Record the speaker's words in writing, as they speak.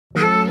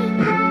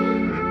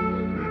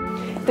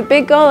The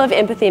big goal of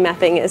empathy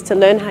mapping is to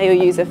learn how your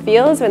user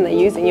feels when they're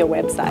using your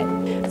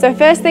website. So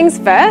first things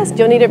first,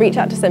 you'll need to reach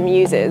out to some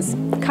users,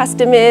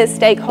 customers,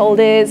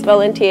 stakeholders,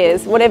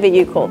 volunteers, whatever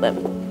you call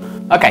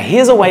them. Okay,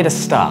 here's a way to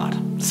start.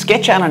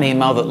 Sketch out an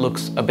email that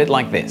looks a bit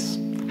like this.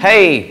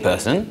 Hey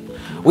person,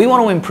 we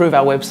want to improve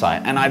our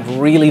website and I'd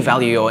really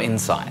value your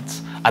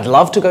insights. I'd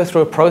love to go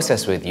through a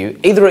process with you,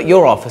 either at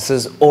your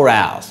offices or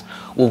ours.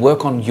 We'll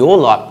work on your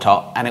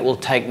laptop and it will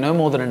take no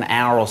more than an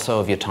hour or so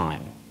of your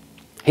time.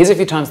 Here's a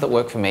few times that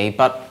work for me,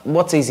 but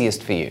what's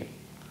easiest for you?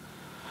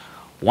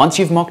 Once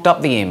you've mocked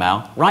up the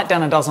email, write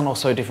down a dozen or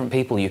so different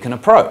people you can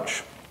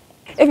approach.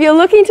 If you're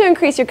looking to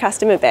increase your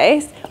customer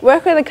base,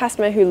 work with a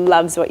customer who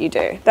loves what you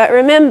do. But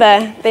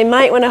remember, they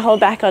might want to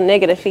hold back on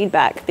negative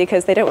feedback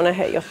because they don't want to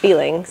hurt your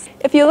feelings.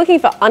 If you're looking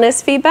for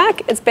honest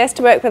feedback, it's best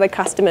to work with a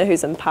customer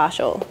who's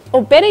impartial.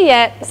 Or better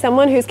yet,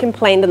 someone who's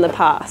complained in the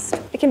past.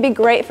 It can be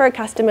great for a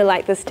customer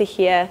like this to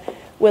hear,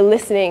 "We're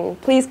listening,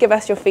 please give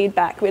us your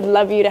feedback, we'd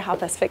love you to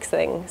help us fix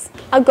things."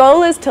 Our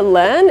goal is to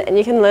learn, and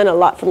you can learn a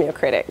lot from your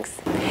critics.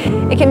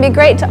 It can be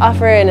great to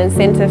offer an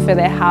incentive for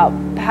their help,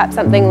 perhaps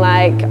something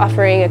like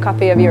offering a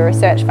copy of your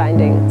research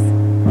findings.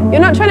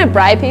 You're not trying to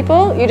bribe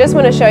people, you just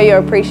want to show your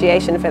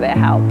appreciation for their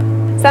help.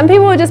 Some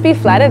people will just be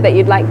flattered that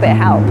you'd like their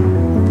help.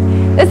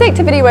 This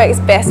activity works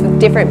best with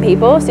different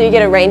people, so you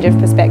get a range of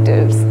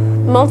perspectives.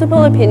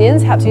 Multiple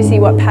opinions helps you see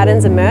what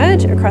patterns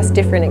emerge across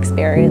different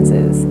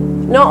experiences.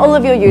 Not all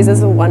of your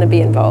users will want to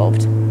be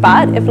involved,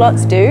 but if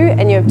lots do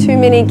and you have too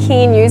many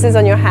keen users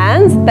on your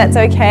hands, that's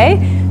okay.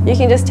 You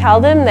can just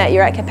tell them that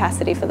you're at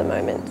capacity for the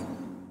moment.